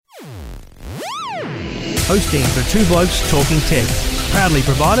hosting for Two Blokes Talking Tech, proudly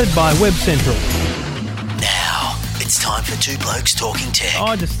provided by Web Central. Now, it's time for Two Blokes Talking Tech.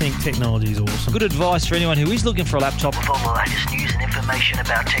 I just think technology is awesome. Good advice for anyone who is looking for a laptop. With all the latest news and information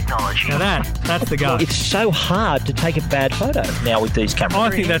about technology. Now that's the go. It's so hard to take a bad photo now with these cameras. I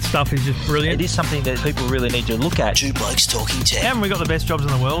think that stuff is just brilliant. It is something that people really need to look at. Two Blokes Talking Tech. Haven't we got the best jobs in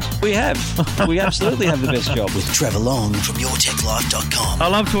the world? We have. We absolutely have the best job. With Trevor Long from YourTechLife.com. I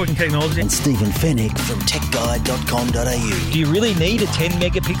love talking technology. And Stephen Fennick from TechGuide.com.au. Do you really need a 10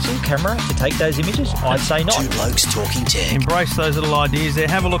 megapixel camera to take those images? I'd say not. Two Blokes Talking Tech. Embrace those little ideas there.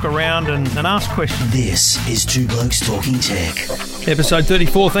 Have a look around and ask questions. This is Two Blokes Talking Tech. Episode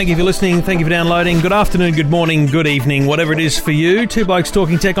 34. Thank you for listening. Thank you for downloading. Good afternoon, good morning, good evening, whatever it is for you. Two Blokes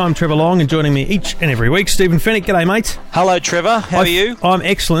Talking Tech. I'm Trevor Long, and joining me each and every week, Stephen Fennick. G'day, mate. Hello, Trevor. How are you? I'm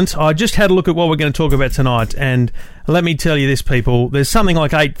excellent. I just had a look at what we're going to talk about tonight, and let me tell you this, people. There's something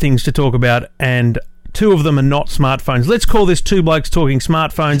like 8 things to talk about, and 2 of them are not smartphones. Let's call this Two Blokes Talking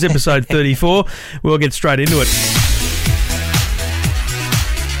Smartphones, episode 34. We'll get straight into it.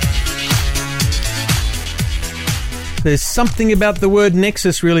 There's something about the word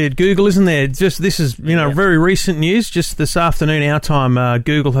Nexus really at Google, isn't there? This is very recent news. Just this afternoon, our time,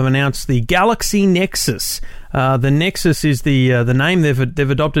 Google have announced the Galaxy Nexus. The Nexus is the name they've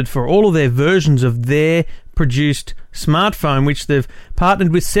adopted for all of their versions of their produced smartphone, which they've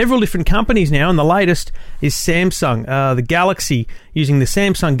partnered with several different companies now, and the latest is Samsung. The Galaxy, using the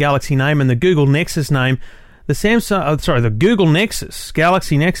Samsung Galaxy name and the Google Nexus name. The Google Nexus,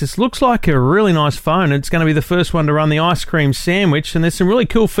 Galaxy Nexus, looks like a really nice phone. It's going to be the first one to run the ice cream sandwich, and there's some really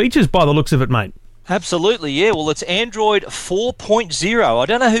cool features by the looks of it, mate. Absolutely, yeah. Well, it's Android 4.0. I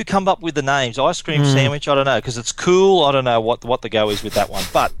don't know who come up with the names. Ice cream sandwich, I don't know, because it's cool. I don't know what the go is with that one.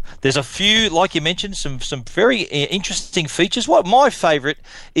 But there's a few, like you mentioned, some very interesting features. What my favourite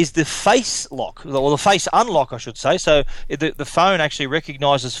is the face lock, or the face unlock, I should say. So the phone actually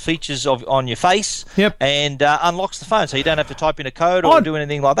recognises features on your face and unlocks the phone, so you don't have to type in a code or do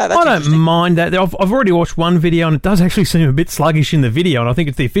anything like that. That's I don't mind that. I've already watched one video, and it does actually seem a bit sluggish in the video, and I think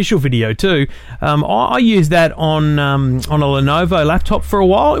it's the official video too. I used that on a Lenovo laptop for a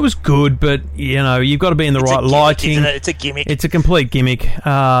while. It was good, but you've got to be in the right lighting. Isn't it? It's a gimmick. It's a complete gimmick. You've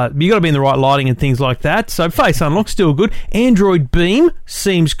got to be in the right lighting and things like that. So Face Unlock still good. Android Beam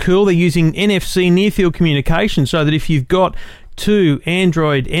seems cool. They're using NFC near field communication, so that if you've got 2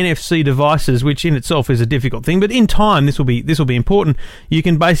 Android NFC devices, which in itself is a difficult thing, but in time this will be important. You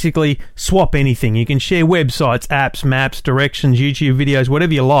can basically swap anything. You can share websites, apps, maps, directions, YouTube videos,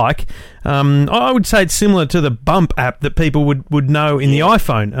 whatever you like. I would say it's similar to the Bump app that people would know in the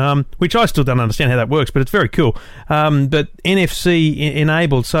iPhone, which I still don't understand how that works, but it's very cool. But NFC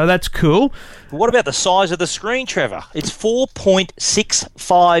enabled, so that's cool. But what about the size of the screen, Trevor? It's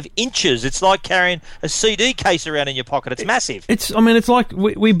 4.65 inches. It's like carrying a CD case around in your pocket. It's massive. It's like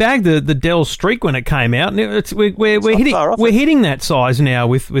we bagged the Dell Streak when it came out, and we're hitting that size now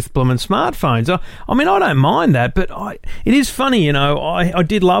with blooming smartphones. I mean, I don't mind that, but it is funny, I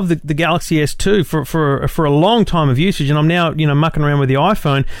did love the Galaxy S2 for a long time of usage, and I'm now mucking around with the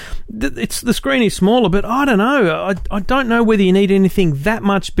iPhone. The screen is smaller, but I don't know. I don't know whether you need anything that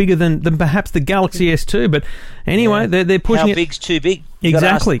much bigger than perhaps the Galaxy S2. But anyway, they're pushing it. How big's too big? Exactly. You got to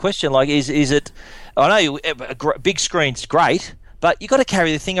ask the question, like, is it? I know a big screen's great, but you got to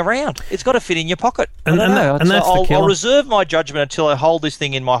carry the thing around. It's got to fit in your pocket. I'll reserve my judgment until I hold this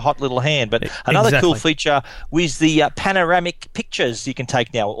thing in my hot little hand. But another cool feature was the panoramic pictures you can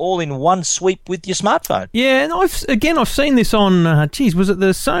take now, all in one sweep with your smartphone. Yeah, and I've seen this on, was it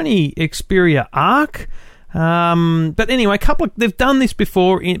the Sony Xperia Arc? But anyway, they've done this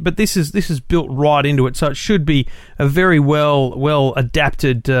before, but this is built right into it, so it should be a very well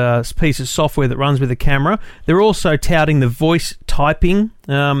adapted piece of software that runs with the camera. They're also touting the voice typing,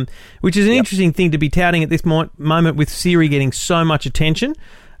 which is an interesting thing to be touting at this moment with Siri getting so much attention.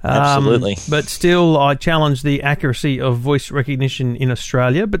 Absolutely. But still, I challenge the accuracy of voice recognition in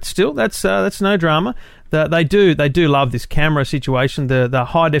Australia. But still, that's no drama. They do love this camera situation. The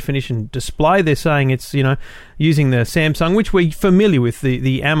high definition display. They're saying it's using the Samsung, which we're familiar with,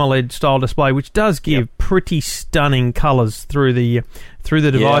 the AMOLED style display, which does give pretty stunning colours through the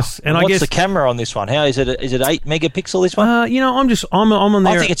device. And what's the camera on this one? How is it? Is it 8 megapixel? This one? I'm on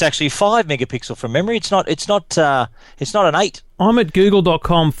there. I think it's actually 5 megapixel from memory. It's not an 8. I'm at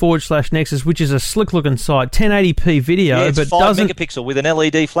google.com/Nexus, which is a slick looking site, 1080p video, it's but 5 megapixel with an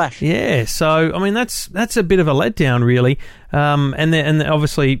LED flash. Yeah, so I mean that's a bit of a letdown, really. And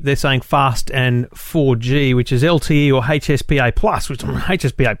obviously they're saying fast and 4G, which is LTE or HSPA plus, which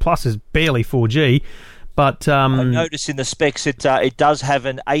HSPA plus is barely 4G. But I notice in the specs it does have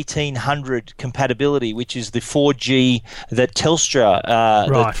an 1800 compatibility, which is the 4G that Telstra,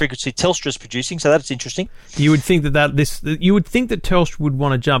 the frequency Telstra is producing. So that's interesting. You would think you would think that Telstra would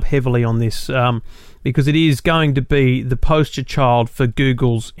want to jump heavily on this. Because it is going to be the poster child for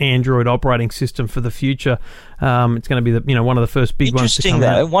Google's Android operating system for the future. It's going to be one of the first big ones to come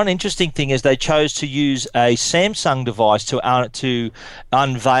out. One interesting thing is they chose to use a Samsung device to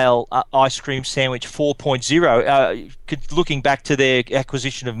unveil Ice Cream Sandwich 4.0. Looking back to their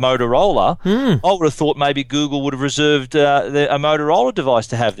acquisition of Motorola, I would have thought maybe Google would have reserved a Motorola device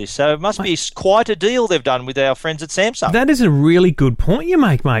to have this. So it must be quite a deal they've done with our friends at Samsung. That is a really good point you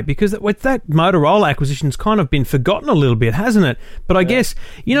make, mate, because with that Motorola acquisition's kind of been forgotten a little bit, hasn't it? But I guess,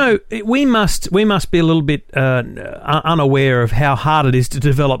 we must be a little bit unaware of how hard it is to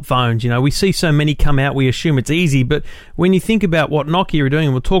develop phones. We see so many come out, we assume it's easy, but when you think about what Nokia are doing,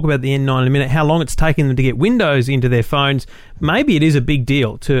 and we'll talk about the N9 in a minute, how long it's taken them to get Windows into their phones, maybe it is a big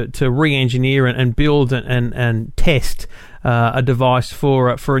deal to re-engineer and build and test a device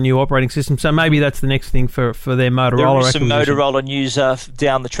for a new operating system. So maybe that's the next thing for their Motorola acquisition. There is some Motorola news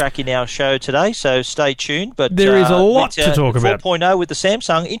down the track in our show today, so stay tuned. But there is a lot to talk about. 4.0 with the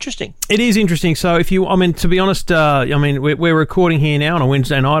Samsung, interesting. It is interesting. So to be honest, we're recording here now on a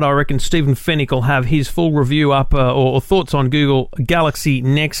Wednesday night. I reckon Stephen Fennick will have his full review up or thoughts on Google Galaxy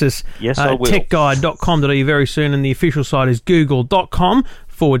Nexus. Yes, I will. Techguide.com.au very soon, and the official site is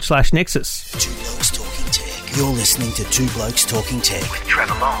google.com/Nexus. Two Blokes Talking Tech. You're listening to Two Blokes Talking Tech with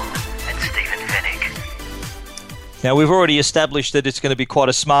Trevor Long and Stephen Fennick. Now, we've already established that it's going to be quite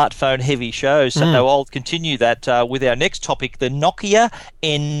a smartphone-heavy show, so I'll continue that with our next topic, the Nokia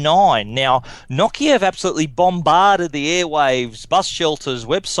N9. Now, Nokia have absolutely bombarded the airwaves, bus shelters,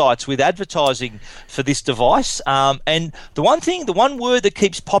 websites with advertising for this device. And the one word that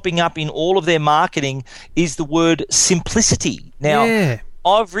keeps popping up in all of their marketing is the word simplicity. Now,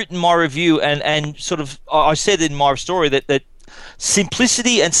 I've written my review and sort of I said in my story that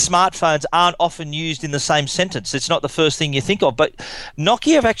simplicity and smartphones aren't often used in the same sentence. It's not the first thing you think of, but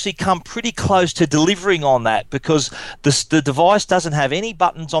Nokia have actually come pretty close to delivering on that because the device doesn't have any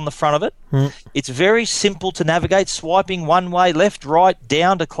buttons on the front of it. It's very simple to navigate, swiping one way, left, right,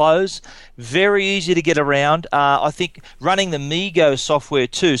 down to close. Very easy to get around. I think running the MeeGo software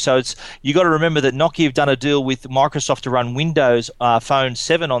too. So you got to remember that Nokia have done a deal with Microsoft to run Windows Phone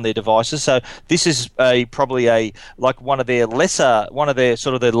 7 on their devices. So this is probably one of their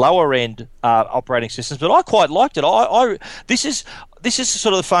sort of their lower end operating systems. But I quite liked it. This is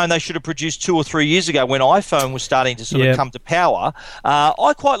sort of the phone they should have produced 2 or 3 years ago when iPhone was starting to sort of come to power.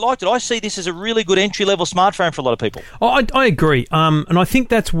 I quite liked it. I see this as a really good entry-level smartphone for a lot of people. I agree. And I think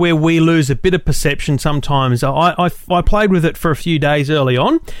that's where we lose a bit of perception sometimes. I played with it for a few days early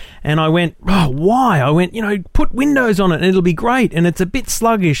on, and I went, why? I went, put Windows on it and it'll be great, and it's a bit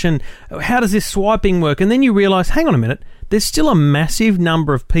sluggish, and how does this swiping work? And then you realise, hang on a minute, there's still a massive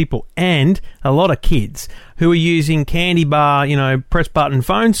number of people and a lot of kids who are using candy bar, press button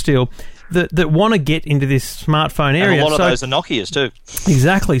phones still that want to get into this smartphone area. And a lot of those are Nokias too.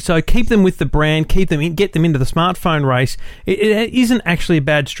 Exactly. So keep them with the brand, get them into the smartphone race. It isn't actually a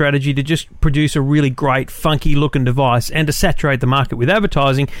bad strategy to just produce a really great, funky looking device and to saturate the market with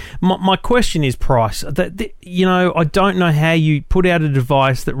advertising. My question is price. I don't know how you put out a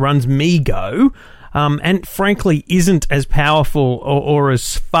device that runs MeeGo. And frankly isn't as powerful or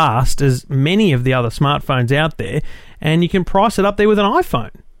as fast as many of the other smartphones out there, and you can price it up there with an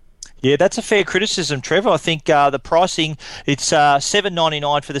iPhone. Yeah, that's a fair criticism, Trevor. I think the pricing, it's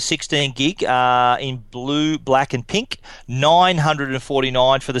 $799 for the 16 gig in blue, black, and pink.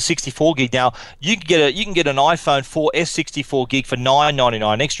 $949 for the 64 gig. Now you can get an iPhone 4S 64 gig for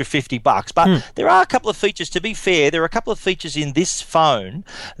 $999, an extra $50. But there are a couple of features. To be fair, there are a couple of features in this phone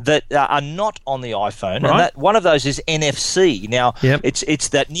that are not on the iPhone, and one of those is NFC. Now it's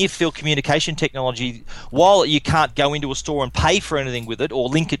that near field communication technology. While you can't go into a store and pay for anything with it or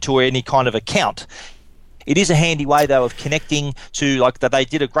link it to any kind of account, it is a handy way, though, of connecting to, they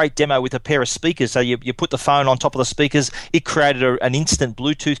did a great demo with a pair of speakers. So you put the phone on top of the speakers. It created an instant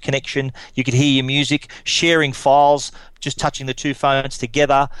Bluetooth connection. You could hear your music, sharing files, just touching the two phones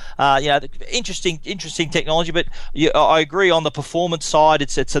together. Interesting technology. But I agree on the performance side.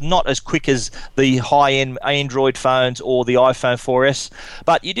 It's not as quick as the high-end Android phones or the iPhone 4S.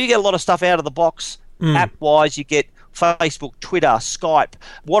 But you do get a lot of stuff out of the box. App-wise, you get Facebook, Twitter, Skype.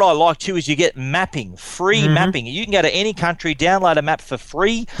 What I like too is you get mapping, free mapping. You can go to any country, download a map for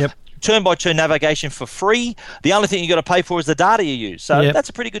free, turn-by-turn navigation for free. The only thing you got to pay for is the data you use. So that's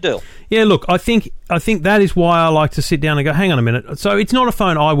a pretty good deal. Yeah, look, I think that is why I like to sit down and go, hang on a minute. So it's not a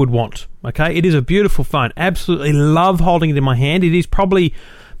phone I would want, okay? It is a beautiful phone. Absolutely love holding it in my hand. It is probably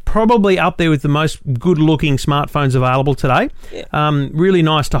up there with the most good-looking smartphones available today. Yeah. Really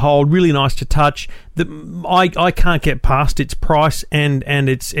nice to hold, really nice to touch. I can't get past its price and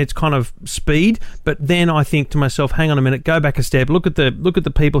its kind of speed. But then I think to myself, hang on a minute, go back a step. Look at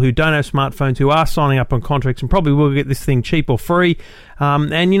the people who don't have smartphones, who are signing up on contracts and probably will get this thing cheap or free.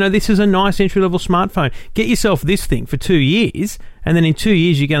 And this is a nice entry-level smartphone. Get yourself this thing for 2 years, and then in 2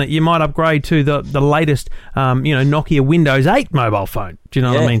 years you might upgrade to the latest Nokia Windows 8 mobile phone. Do you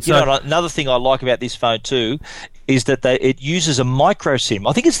know what I mean? So another thing I like about this phone too is that it uses a micro SIM.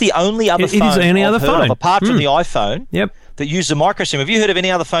 I think it's the only other phone I've heard of, apart from the iPhone. Yep. That uses a micro SIM. Have you heard of any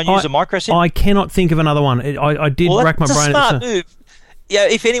other phone use a micro SIM? I cannot think of another one. I did rack my brain. That's a smart move. Yeah,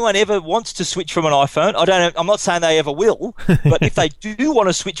 if anyone ever wants to switch from an iPhone, I'm not saying they ever will, but if they do want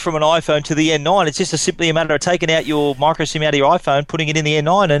to switch from an iPhone to the N9, it's just simply a matter of taking out your micro SIM out of your iPhone, putting it in the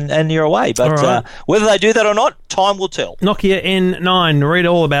N9, and you're away. But whether they do that or not, time will tell. Nokia N9. Read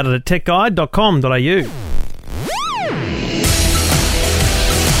all about it at techguide.com.au.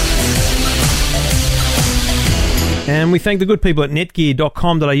 And we thank the good people at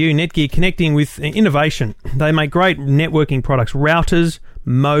netgear.com.au. Netgear, connecting with innovation. They make great networking products, routers,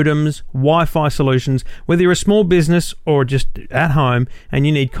 modems, Wi-Fi solutions. Whether you're a small business or just at home and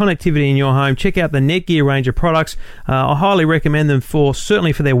you need connectivity in your home, check out the Netgear range of products. I highly recommend them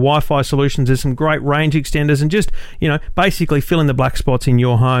certainly for their Wi-Fi solutions. There's some great range extenders and just, basically fill in the black spots in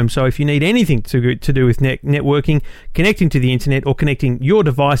your home. So if you need anything to do with networking, connecting to the internet or connecting your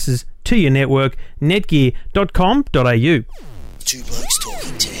devices to your network, netgear.com.au. Two Blokes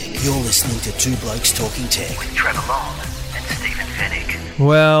Talking Tech. You're listening to Two Blokes Talking Tech with Trevor Long and Stephen Fennick.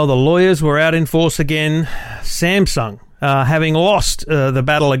 Well, the lawyers were out in force again. Samsung, having lost the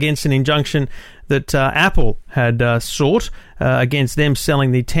battle against an injunction that Apple had sought against them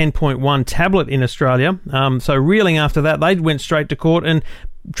selling the 10.1 tablet in Australia. So reeling after that, they went straight to court and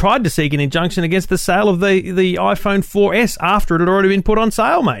tried to seek an injunction against the sale of the iPhone 4S after it had already been put on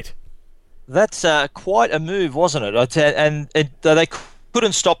sale, mate. That's quite a move, wasn't it? And they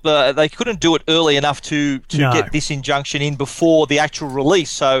couldn't stop they couldn't do it early enough to get this injunction in before the actual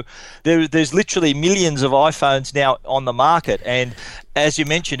release. So there's literally millions of iPhones now on the market, and as you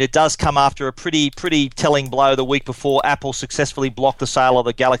mentioned, it does come after a pretty telling blow the week before Apple successfully blocked the sale of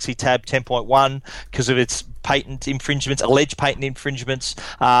the Galaxy Tab 10.1 because of its alleged patent infringements.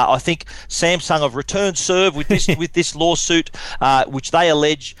 I think Samsung have returned serve with this lawsuit, which they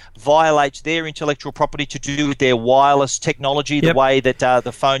allege violates their intellectual property to do with their wireless technology, the way that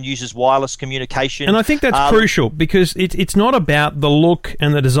the phone uses wireless communication. And I think that's crucial because it's not about the look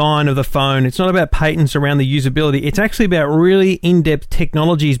and the design of the phone. It's not about patents around the usability. It's actually about really in-depth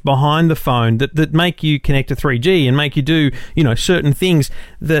technologies behind the phone that make you connect to 3G and make you do certain things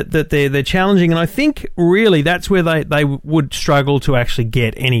that they're challenging. And I think really that's where they would struggle to actually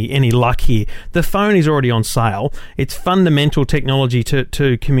get any luck here. The phone is already on sale. It's fundamental technology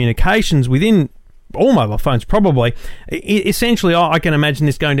to communications within all mobile phones, probably. Essentially, I can imagine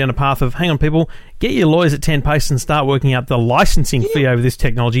this going down a path of, hang on, people, get your lawyers at 10 pace and start working out the licensing fee over this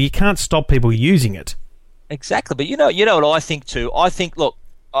technology. You can't stop people using it. Exactly. But you know what I think too? I think, look,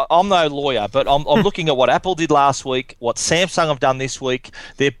 I'm no lawyer, but I'm looking at what Apple did last week, what Samsung have done this week.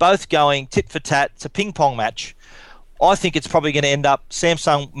 They're both going tit for tat. It's a ping-pong match. I think it's probably going to end up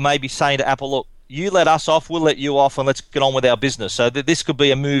Samsung maybe saying to Apple, look, you let us off, we'll let you off, and let's get on with our business. So this could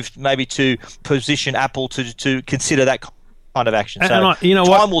be a move maybe to position Apple to consider that kind of action. So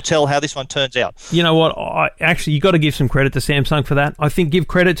time will tell how this one turns out. You know what? You got to give some credit to Samsung for that. I think give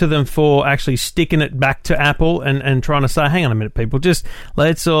credit to them for actually sticking it back to Apple and trying to say, hang on a minute, people, just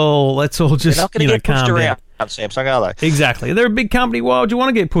let's all just They're not going to get pushed around. Samsung, are they? Exactly. They're a big company. Why would you want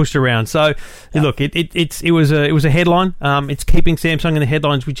to get pushed around? So, look, it was a headline. It's keeping Samsung in the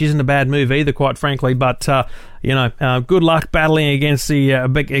headlines, which isn't a bad move either, quite frankly. But good luck battling against the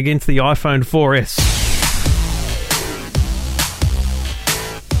iPhone 4S.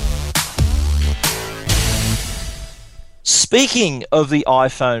 Speaking of the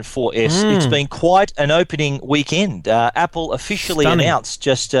iPhone 4S, it's been quite an opening weekend. Apple officially announced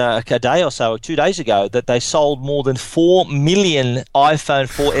just a day or so, 2 days ago, that they sold more than 4 million iPhone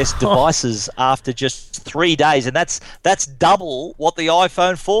 4S devices after just 3 days, and that's double what the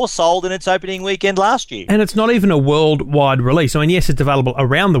iPhone 4 sold in its opening weekend last year. And it's not even a worldwide release. I mean, yes, it's available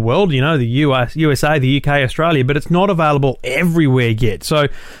around the world, the US, USA, the UK, Australia, but it's not available everywhere yet. So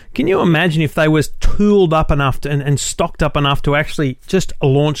Can you imagine if they was tooled up enough and stocked up enough to actually just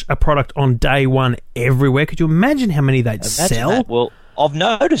launch a product on day one everywhere? Could you imagine how many they'd sell? That. Well, I've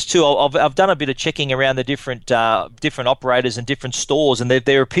noticed too. I've done a bit of checking around the different operators and different stores, and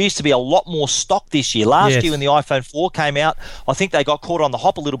there appears to be a lot more stock this year. Last year when the iPhone 4 came out, I think they got caught on the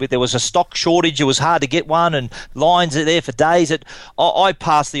hop a little bit. There was a stock shortage. It was hard to get one, and lines are there for days. I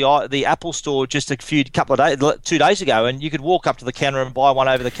passed the Apple store just 2 days ago, and you could walk up to the counter and buy one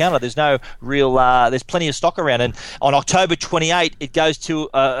over the counter. There's no real. There's plenty of stock around, and on October 28, it goes to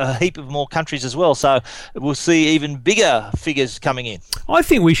a heap of more countries as well. So we'll see even bigger figures coming in. I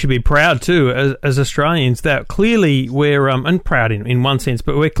think we should be proud too, as Australians, that clearly we're and proud in one sense,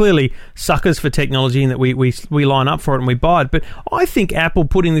 but we're clearly suckers for technology, and that we line up for it and we buy it. But I think Apple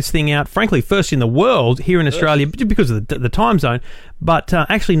putting this thing out, frankly, first in the world here in Australia, because of the time zone, but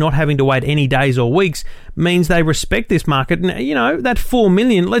actually not having to wait any days or weeks means they respect this market. And you know, that 4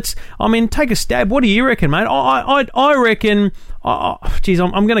 million. Take a stab. What do you reckon, mate? I reckon.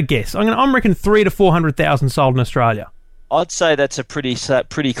 I'm going to guess. I'm reckon 300,000 to 400,000 sold in Australia. I'd say that's a pretty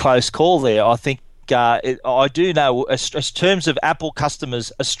close call there. I think I do know, as terms of Apple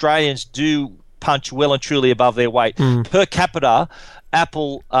customers, Australians do punch well and truly above their weight. Per capita,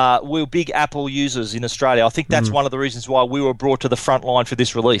 we're big Apple users in Australia. I think that's one of the reasons why we were brought to the front line for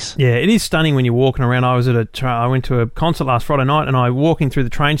this release. Yeah, it is stunning when you're walking around. I went to a concert last Friday night, and I was walking through the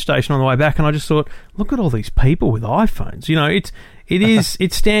train station on the way back, and I just thought, look at all these people with iPhones. You know,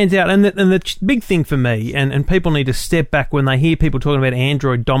 it stands out. And the big thing for me, and people need to step back when they hear people talking about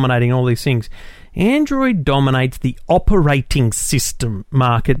Android dominating all these things. Android dominates the operating system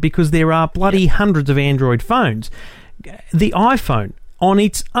market because there are bloody hundreds of Android phones. The iPhone on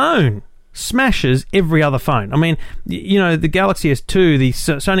its own smashes every other phone. I mean, you know, the Galaxy S2, the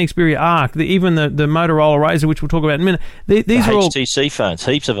Sony Xperia Arc, even the Motorola Razr, which we'll talk about in a minute. These are all HTC phones,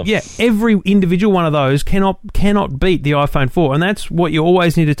 heaps of them. Yeah, every individual one of those cannot beat the iPhone 4, and that's what you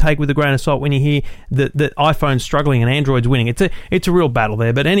always need to take with a grain of salt when you hear that iPhone's struggling and Android's winning. It's a real battle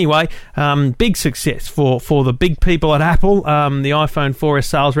there. But anyway, big success for the big people at Apple, the iPhone 4S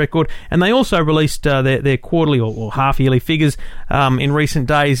sales record, and they also released their quarterly or half-yearly figures in recent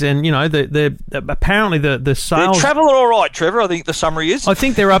days, and you know, apparently the sales... They're travelling all right, Trevor, I think the summary is. I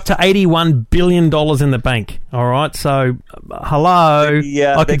think they're up to $81 billion in the bank, all right? So, hello,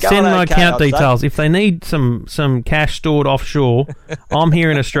 I can send my account details. If they need some cash stored offshore, I'm here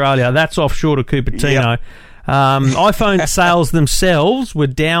in Australia. That's offshore to Cupertino. Yep. iPhone sales themselves were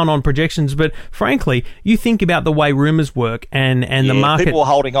down on projections, but frankly, you think about the way rumours work and the market. People were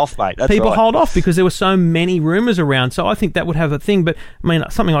holding off, mate. That's people right. hold off because there were so many rumours around. So I think that would have a thing. But I mean,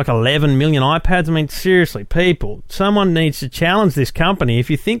 something like 11 million iPads. I mean, seriously, people, someone needs to challenge this company. If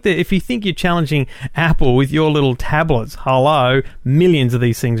you think you're challenging Apple with your little tablets, hello, millions of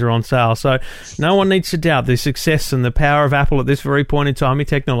these things are on sale. So no one needs to doubt the success and the power of Apple at this very point in time in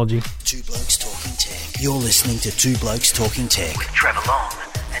technology. Two Blokes Talking Tech. You're listening to Two Blokes Talking Tech with Trevor Long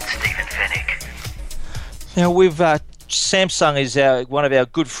and Stephen Fennick. Now, Samsung is one of our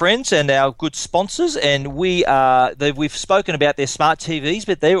good friends and our good sponsors, and we've spoken about their smart TVs,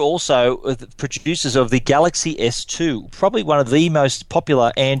 but they're also the producers of the Galaxy S2, probably one of the most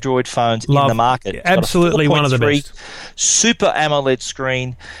popular Android phones in the market. It's absolutely one of the best. Super AMOLED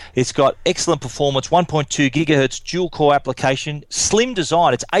screen. It's got excellent performance, 1.2 gigahertz dual-core application, slim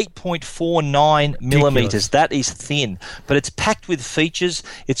design. It's 8.49 millimeters. That is thin, but it's packed with features.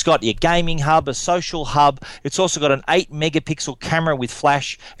 It's got your gaming hub, a social hub. It's also got an 8-megapixel camera with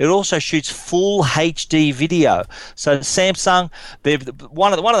flash. It also shoots full HD video. So Samsung, they're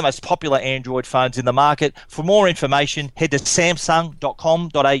one of the most popular Android phones in the market. For more information, head to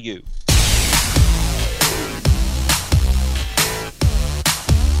samsung.com.au.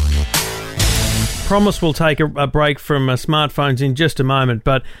 Promise we'll take a break from smartphones in just a moment,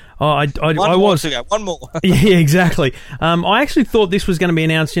 but one more. Yeah, exactly. I actually thought this was going to be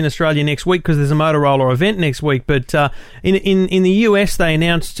announced in Australia next week because there's a Motorola event next week, but in the US they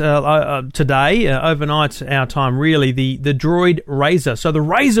announced today, overnight our time really, the Droid Razr. So the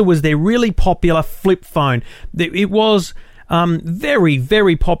Razr was their really popular flip phone. It was... very,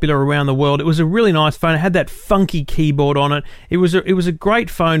 very popular around the world. It was a really nice phone. It had that funky keyboard on it. It was a great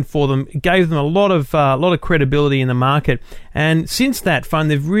phone for them. It gave them a lot of credibility in the market. And since that phone,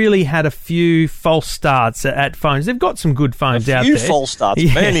 they've really had a few false starts at phones. They've got some good phones out there. A few false starts,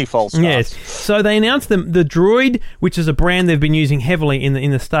 many false starts. Yes. So they announced the Droid, which is a brand they've been using heavily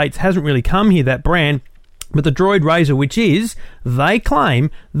in the States. Hasn't really come here, that brand. but the Droid Razr, which is, they claim,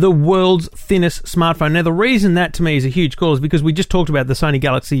 the world's thinnest smartphone. Now, the reason that to me is a huge call is because we just talked about the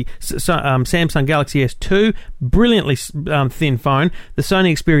Samsung Galaxy S2, brilliantly thin phone. The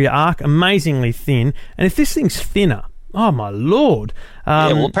Sony Xperia Arc, amazingly thin. And if this thing's thinner, oh my lord!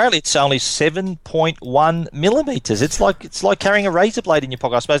 Apparently it's only 7.1 millimeters. It's like carrying a razor blade in your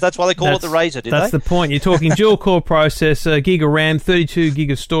pocket. I suppose that's why they call it the Razr. That's the point. You're talking dual core processor, gig of RAM, 32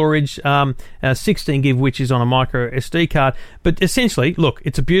 gig of storage, 16 gig which is on a micro SD card. But essentially, look,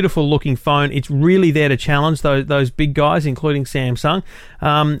 it's a beautiful looking phone. It's really there to challenge those big guys, including Samsung.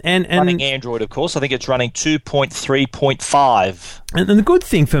 And running Android, of course. I think it's running 2.3.5. And the good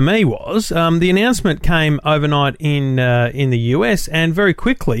thing for me was the announcement came overnight in the US, and very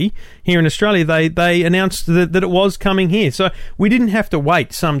quickly here in Australia they announced that it was coming here. So we didn't have to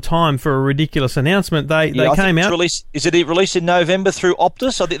wait some time for a ridiculous announcement. They came out. Is it released in November through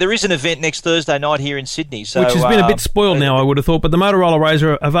Optus? I think there is an event next Thursday night here in Sydney. So, which has been a bit spoiled now, I would have thought. But the Motorola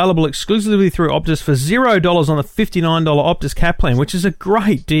Razr are available exclusively through Optus for $0 on the $59 Optus cap plan, which is a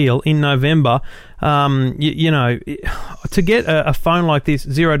great deal in November. To get a phone like this,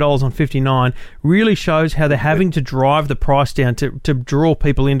 $0 on $59, really shows how they're having to drive the price down to draw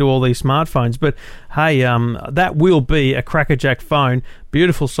people into all these smartphones. But hey, that will be a crackerjack phone.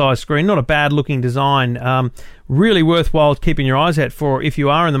 Beautiful size screen, not a bad looking design. Really worthwhile keeping your eyes out for if you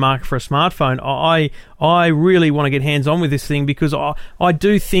are in the market for a smartphone. I really want to get hands on with this thing because I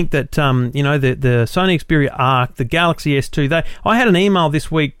do think that the Sony Xperia Arc, the Galaxy S2. I had an email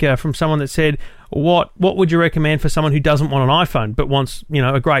this week from someone that said, What would you recommend for someone who doesn't want an iPhone but wants,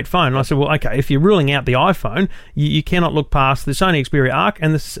 a great phone? And I said, well, okay, if you're ruling out the iPhone, you cannot look past the Sony Xperia Arc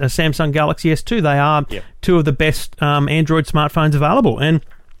and the Samsung Galaxy S2. They are two of the best Android smartphones available, and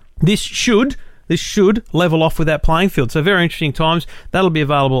this should level off with that playing field. So very interesting times. That'll be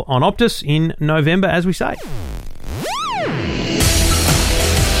available on Optus in November, as we say.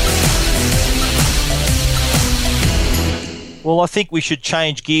 Well, I think we should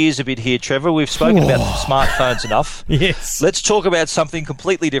change gears a bit here, Trevor. We've spoken about smartphones enough. Yes. Let's talk about something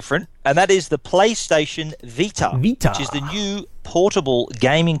completely different, and that is the PlayStation Vita. Which is the new portable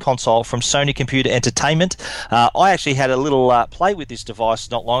gaming console from Sony Computer Entertainment. I actually had a little play with this device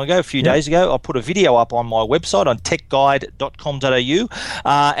not long ago, a few days ago. I put a video up on my website on techguide.com.au,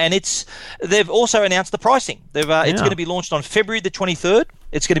 and they've also announced the pricing. It's going to be launched on February the 23rd.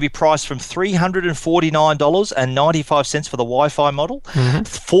 It's going to be priced from $349.95 for the Wi-Fi model,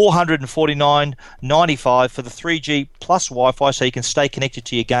 $449.95 for the 3G plus Wi-Fi, so you can stay connected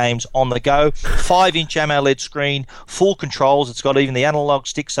to your games on the go. 5-inch AMOLED screen, full controls. It's got even the analog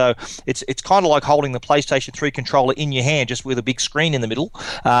stick, so it's kind of like holding the PlayStation 3 controller in your hand, just with a big screen in the middle.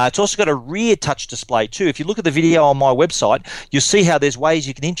 It's also got a rear touch display too. If you look at the video on my website, you'll see how there's ways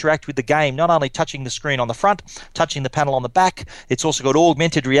you can interact with the game, not only touching the screen on the front, touching the panel on the back. It's also got augmented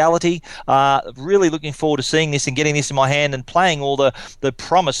reality. Really looking forward to seeing this and getting this in my hand and playing all the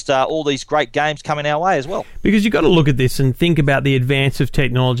promised, all these great games coming our way as well. Because you've got to look at this and think about the advance of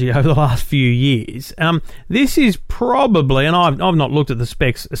technology over the last few years. This is probably, and I've not looked at the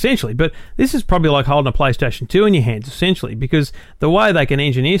specs essentially, but this is probably like holding a PlayStation 2 in your hands essentially, because the way they can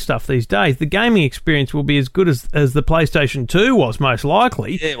engineer stuff these days, the gaming experience will be as good as the PlayStation 2 was most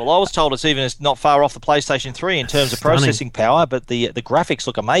likely. Yeah, well, I was told it's not far off the PlayStation 3 in terms of processing power, but the graphics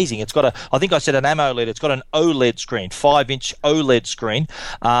look amazing. It's got I think I said an AMOLED, it's got an OLED screen, 5-inch OLED screen,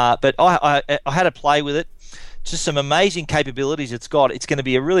 but I had to play with it. Just some amazing capabilities it's got. It's going to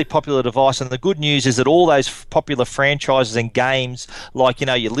be a really popular device, and the good news is that all those popular franchises and games like,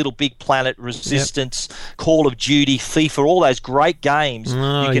 your Little Big Planet, Resistance, Call of Duty, FIFA, all those great games,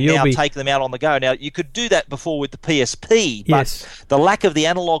 you can now take them out on the go. Now, you could do that before with the PSP, but the lack of the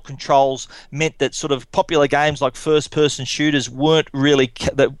analog controls meant that sort of popular games like first-person shooters weren't really,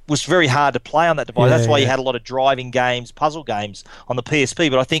 that was very hard to play on that device. That's why you had a lot of driving games, puzzle games on the PSP,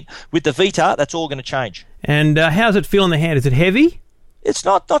 but I think with the Vita, that's all going to change. And how's it feel in the hand? Is it heavy? It's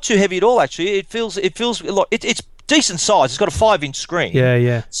not too heavy at all, actually. It feels like it's decent size. It's got a 5-inch screen.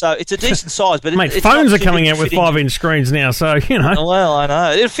 Yeah. So it's a decent size, but mate, phones are coming out with 5-inch screens now, so Well, I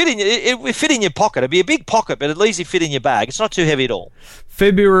know it fit in your pocket. It'd be a big pocket, but at least it fit in your bag. It's not too heavy at all.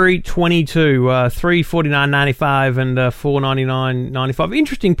 February 22, $349.95 and $499.95.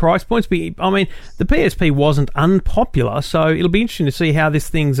 Interesting price points. I mean, the PSP wasn't unpopular, so it'll be interesting to see how this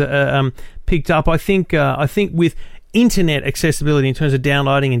thing's picked up. I think with internet accessibility in terms of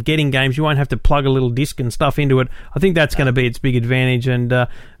downloading and getting games. You won't have to plug a little disc and stuff into it. I think that's going to be its big advantage, and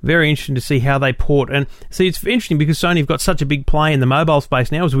very interesting to see how they port. And see, it's interesting because Sony have got such a big play in the mobile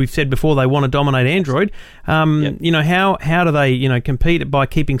space now. As we've said before, they want to dominate Android. You know, how do they, you know, compete by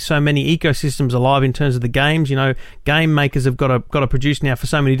keeping so many ecosystems alive in terms of the games? You know, game makers have got to produce now for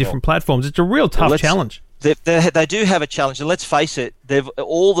so many different platforms. It's a real tough challenge. They do have a challenge, and let's face it, they've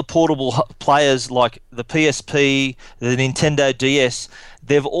all the portable players like the PSP, the Nintendo DS,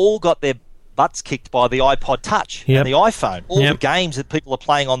 they've all got their butts kicked by the iPod Touch and the iPhone. All the games that people are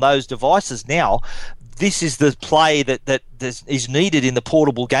playing on those devices now, this is the play that is needed in the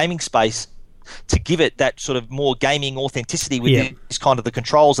portable gaming space to give it that sort of more gaming authenticity with this kind of the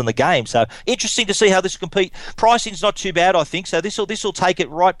controls and the game. So interesting to see how this will compete. Pricing's not too bad, I think. So this will take it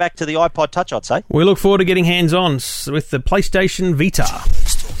right back to the iPod Touch, I'd say. We look forward to getting hands-on with the PlayStation Vita.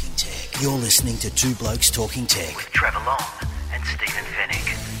 Blokes Talking Tech. You're listening to Two Blokes Talking Tech with Trevor Long and Stephen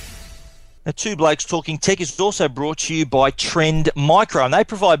Fennick. Now, Two Blokes Talking Tech is also brought to you by Trend Micro, and they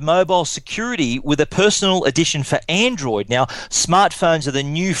provide mobile security with a personal edition for Android. Now, smartphones are the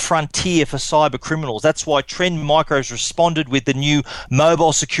new frontier for cyber criminals. That's why Trend Micro has responded with the new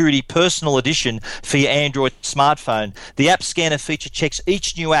Mobile Security Personal Edition for your Android smartphone. The app scanner feature checks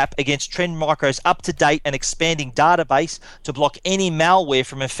each new app against Trend Micro's up-to-date and expanding database to block any malware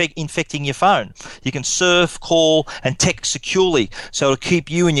from infecting your phone. You can surf, call, and text securely, so it'll keep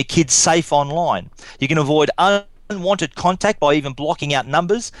you and your kids safe online. You can avoid unwanted contact by even blocking out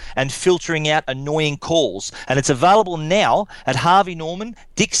numbers and filtering out annoying calls. And it's available now at Harvey Norman,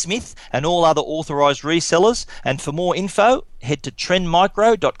 Dick Smith, and all other authorised resellers. And for more info, head to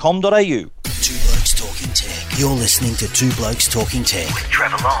trendmicro.com.au. Two Blokes Talking Tech. You're listening to Two Blokes Talking Tech with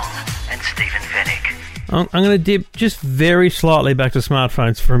Trevor Long and Stephen Fennick. I'm going to dip just very slightly back to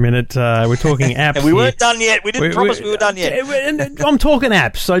smartphones for a minute. We're talking apps. And we weren't done yet. We didn't promise we were done yet. I'm talking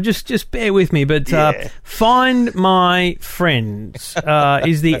apps, so just bear with me. But Find My Friends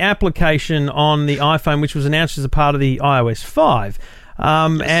is the application on the iPhone, which was announced as a part of the iOS 5.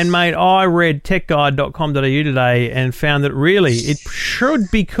 And, mate, I read techguide.com.au today and found that really it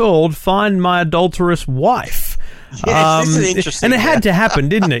should be called Find My Adulterous Wife. Yes, this is interesting. And it had to happen,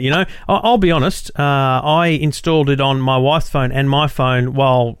 didn't it? You know, I'll be honest. I installed it on my wife's phone and my phone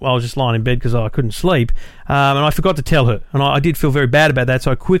while I was just lying in bed because I couldn't sleep. And I forgot to tell her. And I did feel very bad about that,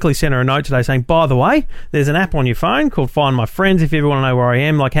 so I quickly sent her a note today saying, by the way, there's an app on your phone called Find My Friends if you ever want to know where I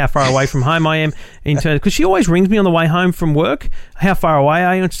am, like how far away from home I am. Because she always rings me on the way home from work, how far away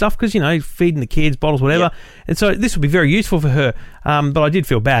are you and stuff, because, you know, feeding the kids, bottles, whatever. Yep. And so this would be very useful for her. But I did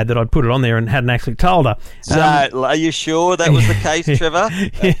feel bad that I'd put it on there and hadn't actually told her. So, are you sure that was the case, Trevor?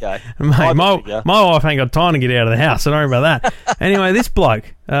 Okay. Mate, my wife ain't got time to get out of the house, so don't worry about that. Anyway, this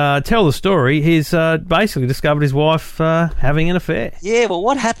bloke, tell the story. He's basically discovered his wife having an affair. Yeah, well,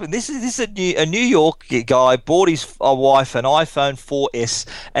 what happened? This is a New York guy bought his wife an iPhone 4S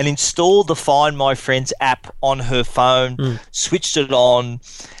and installed the Find My Friends app on her phone, switched it on.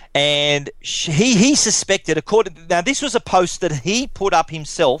 And he suspected, now this was a post that he put up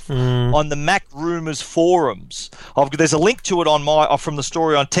himself on the Mac Rumors forums. There's a link to it from the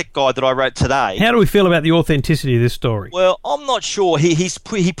story on Tech Guide that I wrote today. How do we feel about the authenticity of this story? Well, I'm not sure.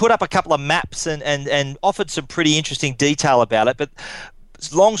 He put up a couple of maps and offered some pretty interesting detail about it, but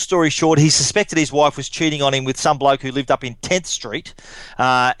long story short, he suspected his wife was cheating on him with some bloke who lived up in 10th Street,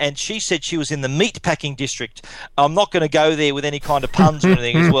 and she said she was in the meatpacking district. I'm not going to go there with any kind of puns or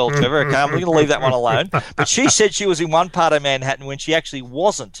anything as well, Trevor, okay? I'm going to leave that one alone. But she said she was in one part of Manhattan when she actually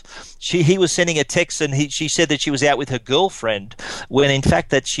wasn't. He was sending a text, and she said that she was out with her girlfriend when, in fact,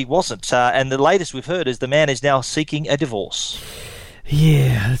 that she wasn't. And the latest we've heard is the man is now seeking a divorce.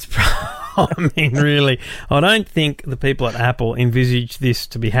 Yeah, that's I mean, really, I don't think the people at Apple envisage this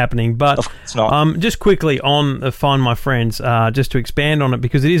to be happening. But it's not. Just quickly on Find My Friends, just to expand on it,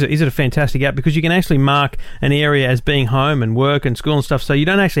 because it is a fantastic app, because you can actually mark an area as being home and work and school and stuff, so you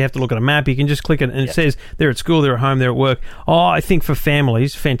don't actually have to look at a map. You can just click it and it says they're at school, they're at home, they're at work. I think for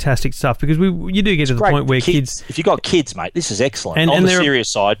families, fantastic stuff, because you do get to the point where kids... If you've got kids, mate, this is excellent. And on the there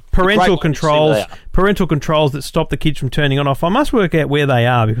serious side, parental controls that stop the kids from turning on off. I must work out where they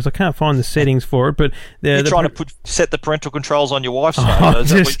are, because I can't find the settings for it. But you're trying to set the parental controls on your wife's phone. Is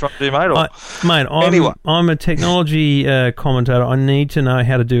that what you're trying to do, mate? I'm a technology commentator. I need to know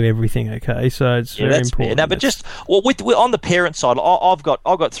how to do everything. Okay, so it's very important. Fair. No, but just on the parent side, I've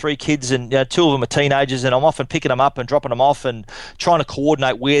got 3 kids, and 2 of them are teenagers, and I'm often picking them up and dropping them off and trying to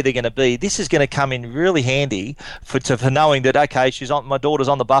coordinate where they're going to be. This is going to come in really handy for knowing that, okay, my daughter's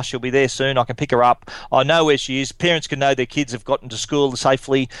on the bus, she'll be there soon, I can pick her up, I know where she is. Parents can know their kids have gotten to school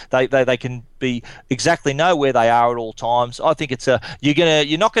safely. They can exactly know where they are at all times. I think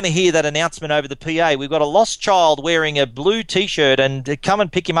you're not going to hear that announcement over the PA. We've got a lost child wearing a blue T-shirt, and come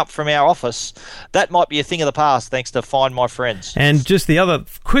and pick him up from our office. That might be a thing of the past, thanks to Find My Friends. And just the other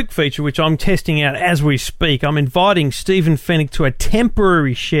quick feature, which I'm testing out as we speak, I'm inviting Stephen Fennick to a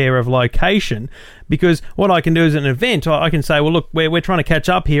temporary share of location, because what I can do is an event, I can say, well, look, we're trying to catch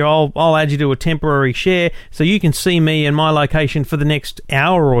up here. I'll add you to a temporary share so you can see me and my location for the next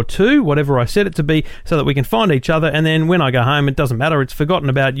hour or two, whatever I set it to be, so that we can find each other. And then when I go home, it doesn't matter. It's forgotten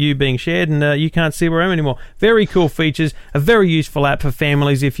about you being shared, and you can't see where I am anymore. Very cool features. A very useful app for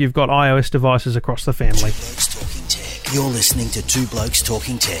families if you've got iOS devices across the family. Two Blokes Talking Tech. You're listening to Two Blokes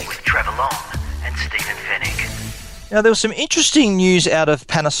Talking Tech with Trevor Long and Stephen Fennick. Now, there was some interesting news out of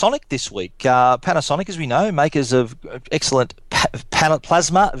Panasonic this week. Panasonic, as we know, makers of excellent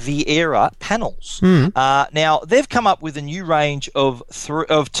Plasma Viera panels. Now, they've come up with a new range of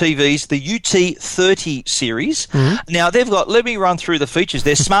TVs, the UT30 series. Now, let me run through the features.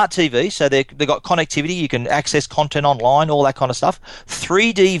 They're smart TV, so they've got connectivity. You can access content online, all that kind of stuff.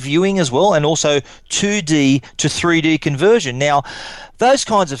 3D viewing as well, and also 2D to 3D conversion. Now, those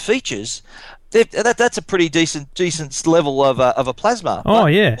kinds of features, that's a pretty decent level of a plasma. Oh,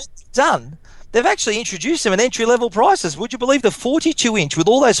 yeah. They've actually introduced them at entry-level prices. Would you believe the 42-inch, with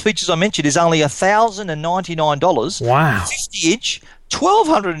all those features I mentioned, is only $1,099? Wow. 50-inch,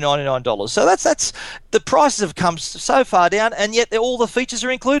 $1,299. So that's the prices have come so far down, and yet all the features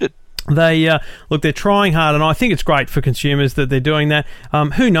are included. They're trying hard, and I think it's great for consumers that they're doing that.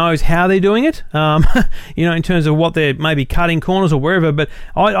 Who knows how they're doing it, in terms of what they're maybe cutting corners or wherever, but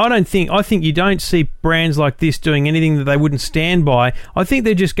I think you don't see brands like this doing anything that they wouldn't stand by. I think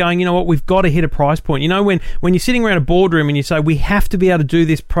they're just going, you know what, we've got to hit a price point. You know, when you're sitting around a boardroom and you say, we have to be able to do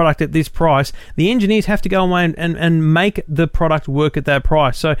this product at this price, the engineers have to go away and make the product work at that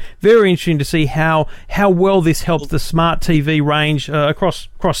price. So very interesting to see how well this helps the smart TV range across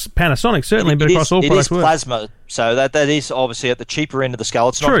Panasonic, certainly, but across all products. It is plasma, so that is obviously at the cheaper end of the scale.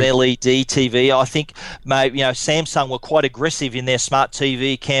 It's not an LED TV. I think maybe Samsung were quite aggressive in their smart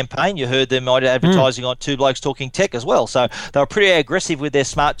TV campaign. You heard them advertising on Two Blokes Talking Tech as well. So they were pretty aggressive with their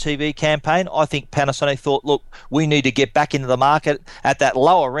smart TV campaign. I think Panasonic thought, look, we need to get back into the market at that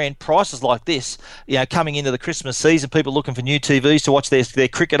lower end. Prices like this, coming into the Christmas season, people looking for new TVs to watch their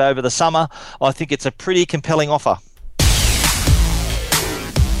cricket over the summer. I think it's a pretty compelling offer.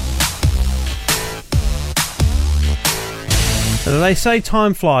 They say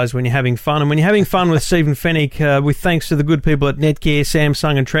time flies when you're having fun, and when you're having fun with Stephen Fennick, with thanks to the good people at Netgear,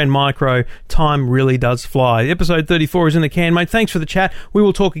 Samsung and Trend Micro, time really does fly. Episode 34 is in the can, mate. Thanks for the chat. We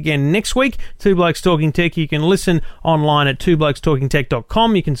will talk again next week. Two Blokes Talking Tech. You can listen online at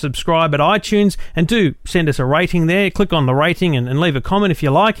twoblokestalkingtech.com. You can subscribe at iTunes, and do send us a rating there. Click on the rating and leave a comment if you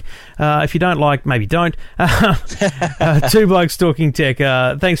like. If you don't like, maybe don't. Two Blokes Talking Tech.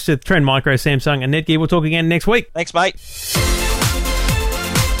 Thanks to Trend Micro, Samsung and Netgear. We'll talk again next week. Thanks, mate.